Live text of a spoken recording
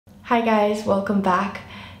Hi guys, welcome back.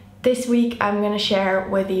 This week I'm gonna share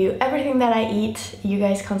with you everything that I eat. You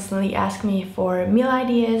guys constantly ask me for meal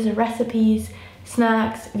ideas, recipes,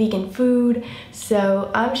 snacks, vegan food. So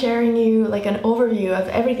I'm sharing you like an overview of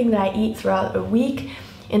everything that I eat throughout a week.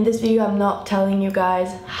 In this video I'm not telling you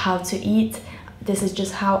guys how to eat. This is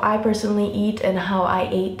just how I personally eat and how I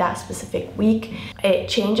ate that specific week. It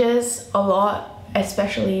changes a lot,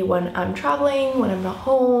 especially when I'm traveling, when I'm not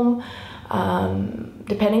home.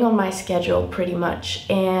 Depending on my schedule pretty much,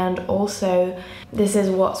 and also this is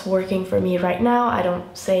what's working for me right now. I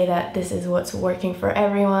don't say that this is what's working for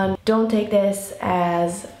everyone. Don't take this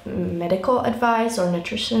as medical advice or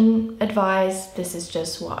nutrition advice. This is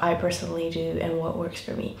just what I personally do and what works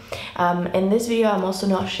for me. In this video I'm also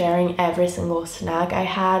not sharing every single snack I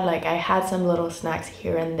had. Like, I had some little snacks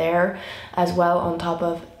here and there as well on top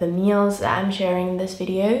of the meals that I'm sharing in this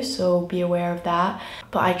video, so be aware of that.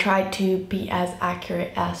 But I tried to be as accurate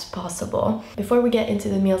as possible. Before we get into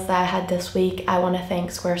the meals that I had this week, I want to thank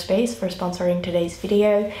Squarespace for sponsoring today's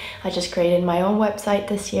video. I just created my own website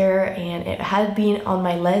this year and it had been on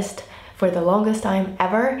my list for the longest time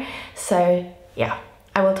ever. So yeah,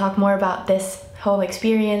 I will talk more about this whole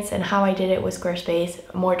experience and how I did it with Squarespace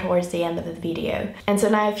more towards the end of the video. And so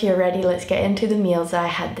now if you're ready, let's get into the meals that I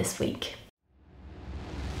had this week.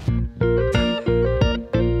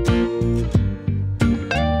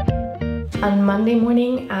 On Monday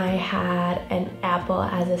morning, I had an apple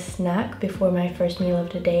as a snack before my first meal of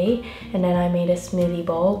the day, and then I made a smoothie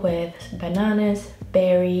bowl with bananas,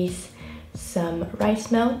 berries, some rice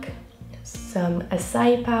milk, some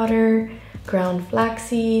acai powder, ground flax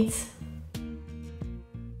seeds,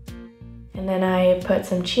 and then I put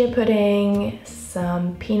some chia pudding,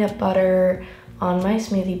 some peanut butter on my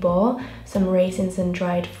smoothie bowl, some raisins and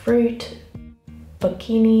dried fruit,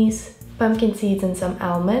 zucchinis, pumpkin seeds, and some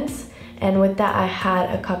almonds. And with that I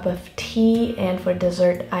had a cup of tea, and for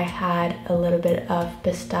dessert I had a little bit of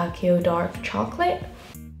pistachio dark chocolate.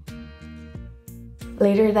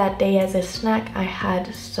 Later that day as a snack I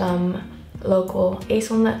had some local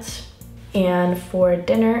hazelnuts. And for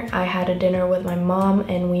dinner I had a dinner with my mom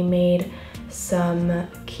and we made some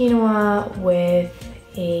quinoa with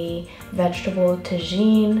a vegetable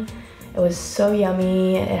tagine. It was so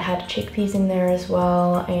yummy. It had chickpeas in there as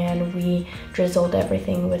well, and we drizzled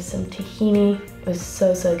everything with some tahini. It was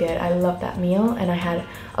so good. I love that meal, and I had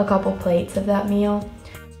a couple plates of that meal.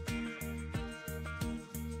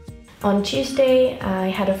 On Tuesday, I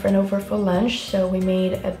had a friend over for lunch, so we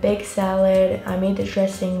made a big salad. I made the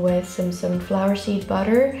dressing with some sunflower seed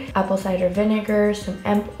butter, apple cider vinegar, some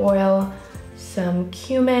hemp oil, some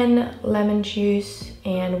cumin, lemon juice,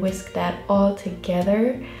 and whisked that all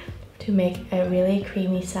together to make a really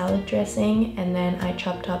creamy salad dressing. And then I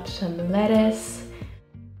chopped up some lettuce.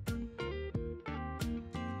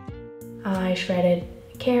 I shredded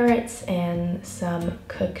carrots and some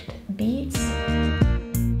cooked beets.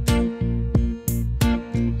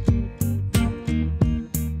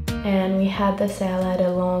 And we had the salad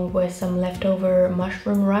along with some leftover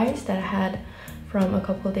mushroom rice that I had from a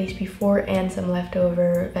couple of days before, and some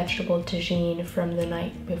leftover vegetable tagine from the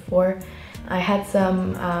night before. I had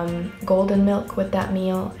some golden milk with that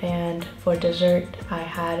meal, and for dessert I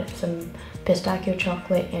had some pistachio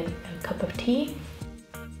chocolate and a cup of tea.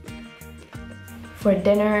 For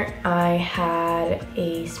dinner I had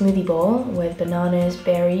a smoothie bowl with bananas,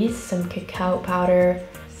 berries, some cacao powder,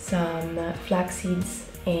 some flax seeds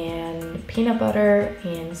and peanut butter,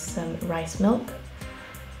 and some rice milk.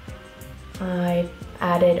 I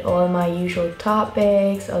added all my usual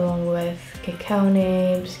toppings along with cacao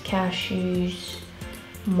nibs, cashews,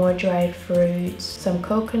 more dried fruits, some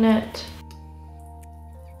coconut,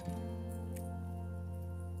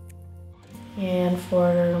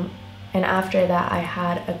 and after that I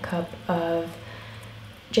had a cup of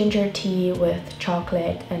ginger tea with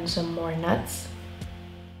chocolate and some more nuts.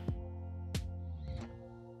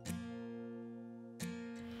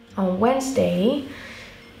 On Wednesday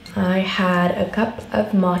I had a cup of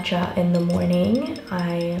matcha in the morning.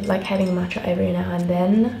 I like having matcha every now and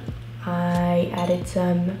then. I added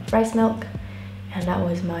some rice milk and that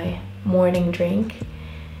was my morning drink.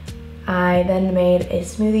 I then made a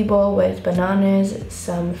smoothie bowl with bananas,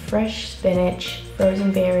 some fresh spinach,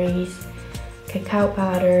 frozen berries, cacao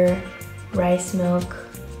powder, rice milk,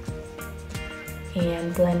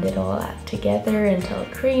 and blended all that together until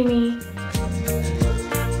creamy.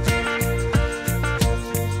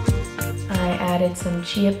 I added some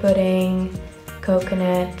chia pudding,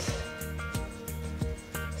 coconut,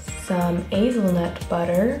 some hazelnut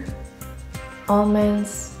butter,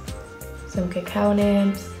 almonds, some cacao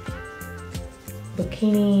nibs,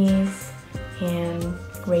 zucchinis, and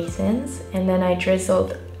raisins, and then I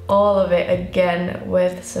drizzled all of it again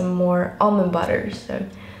with some more almond butter. So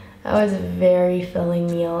that was a very filling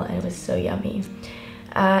meal and it was so yummy.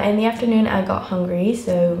 In the afternoon I got hungry,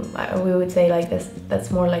 so we would say like this,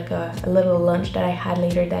 that's more like a little lunch that I had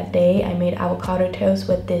later that day. I made avocado toast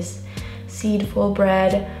with this seed-full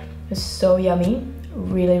bread. It was so yummy,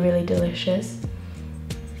 really delicious.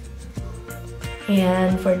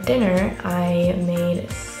 And for dinner I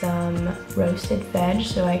made some roasted veg,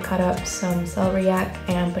 so I cut up some celeriac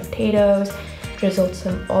and potatoes, drizzled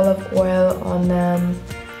some olive oil on them,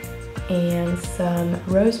 and some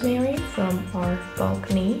rosemary from our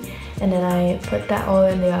balcony, and then I put that all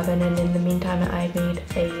in the oven. And in the meantime I made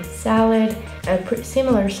a salad, a pretty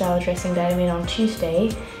similar salad dressing that I made on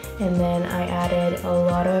Tuesday, and then I added a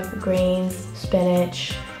lot of grains,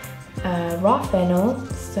 spinach, raw fennel,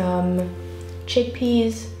 some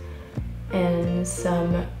chickpeas, and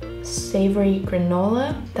some savory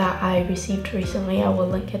granola that I received recently. I will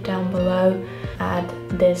link it down below. Add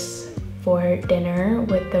this for dinner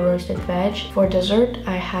with the roasted veg. For dessert,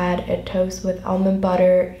 I had a toast with almond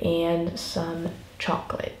butter and some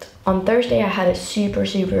chocolate. On Thursday, I had a super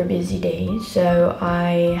busy day, so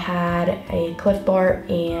I had a Cliff Bar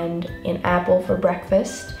and an apple for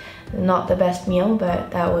breakfast. Not the best meal,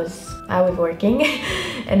 but I was working.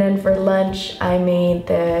 And then for lunch, I made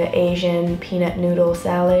the Asian peanut noodle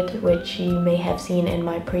salad, which you may have seen in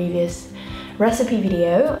my previous recipe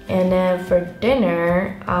video. And then for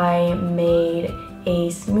dinner I made a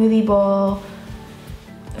smoothie bowl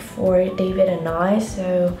for David and I,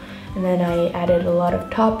 and then I added a lot of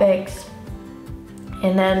toppings.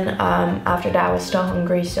 And then after that I was still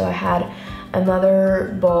hungry, so I had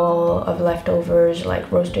another bowl of leftovers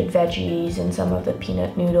like roasted veggies and some of the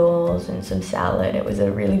peanut noodles and some salad. It was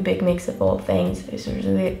a really big mix of all things. It was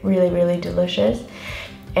really delicious.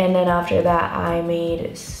 And then after that I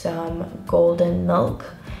made some golden milk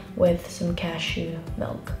with some cashew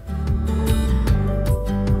milk.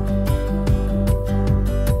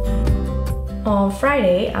 On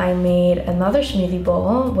Friday I made another smoothie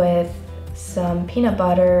bowl with some peanut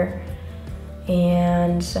butter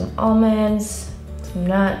and some almonds, some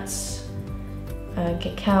nuts,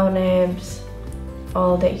 cacao nibs,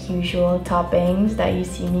 all the usual toppings that you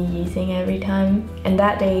see me using every time. And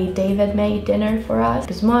that day David made dinner for us.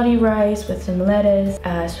 Basmati rice with some lettuce,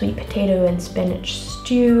 sweet potato and spinach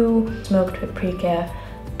stew, smoked paprika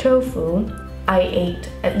tofu. I ate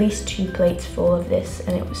at least 2 plates full of this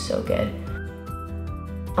and it was so good.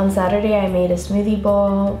 On Saturday I made a smoothie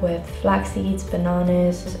bowl with flax seeds,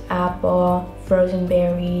 bananas, apple, frozen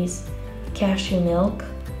berries, cashew milk,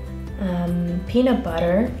 peanut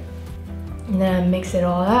butter, and then I mixed it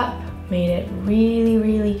all up, made it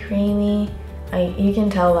really creamy. You can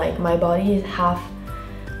tell like my body is half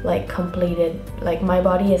like completed, like my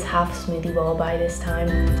body is half smoothie bowl by this time.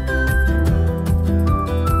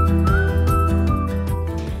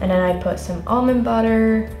 And then I put some almond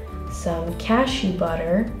butter, some cashew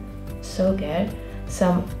butter, so good,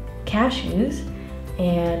 some cashews,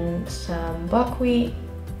 and some buckwheat,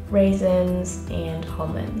 raisins, and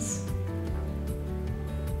almonds.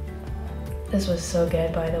 This was so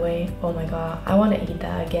good, by the way. Oh my god, I want to eat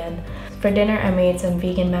that again. For dinner, I made some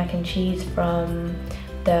vegan mac and cheese from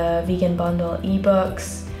the Vegan Bundle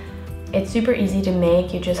ebooks. It's super easy to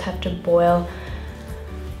make. You just have to boil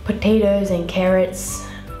potatoes and carrots,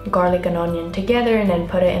 garlic and onion together, and then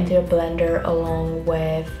put it into a blender along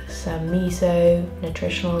with some miso,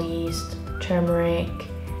 nutritional yeast, turmeric,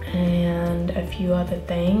 and a few other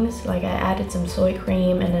things. Like I added some soy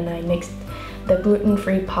cream, and then I mixed the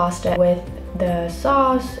gluten-free pasta with the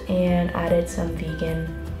sauce and added some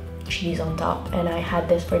vegan cheese on top. And I had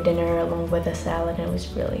this for dinner along with a salad and it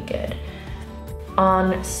was really good.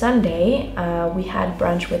 On Sunday, we had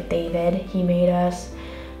brunch with David. He made us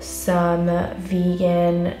some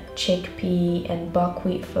vegan chickpea and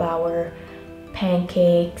buckwheat flour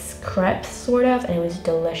pancakes, crepes sort of, and it was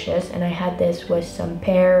delicious. And I had this with some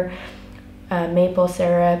pear, maple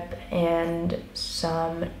syrup, and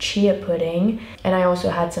some chia pudding, and I also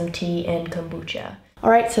had some tea and kombucha.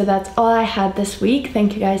 Alright, so that's all I had this week.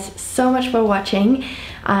 Thank you guys so much for watching.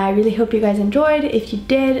 I really hope you guys enjoyed. If you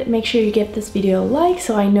did, make sure you give this video a like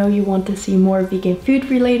so I know you want to see more vegan food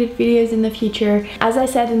related videos in the future. As I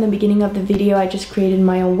said in the beginning of the video, I just created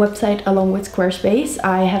my own website along with Squarespace.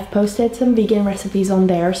 I have posted some vegan recipes on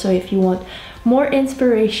there, so if you want more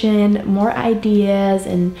inspiration, more ideas,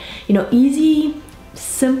 and easy,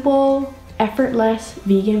 simple, effortless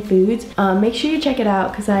vegan foods, make sure you check it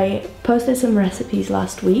out because I posted some recipes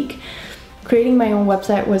last week. Creating my own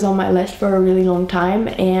website was on my list for a really long time,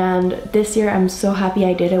 and this year I'm so happy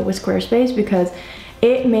I did it with Squarespace because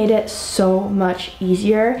it made it so much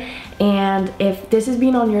easier. And if this has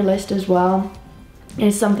been on your list as well,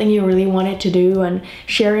 it's something you really wanted to do and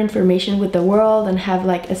share information with the world and have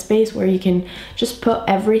like a space where you can just put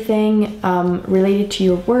everything related to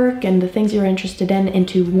your work and the things you're interested in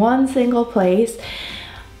into one single place,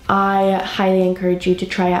 I highly encourage you to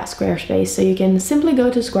try out Squarespace. So you can simply go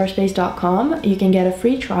to squarespace.com, you can get a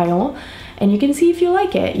free trial, and you can see if you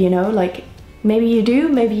like it, you know, like maybe you do,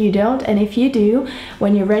 maybe you don't, and if you do,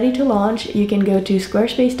 when you're ready to launch, you can go to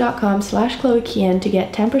squarespace.com/chloe.chenorkian to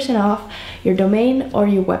get 10% off your domain or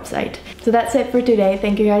your website. So that's it for today.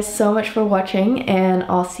 Thank you guys so much for watching, and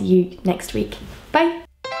I'll see you next week. Bye!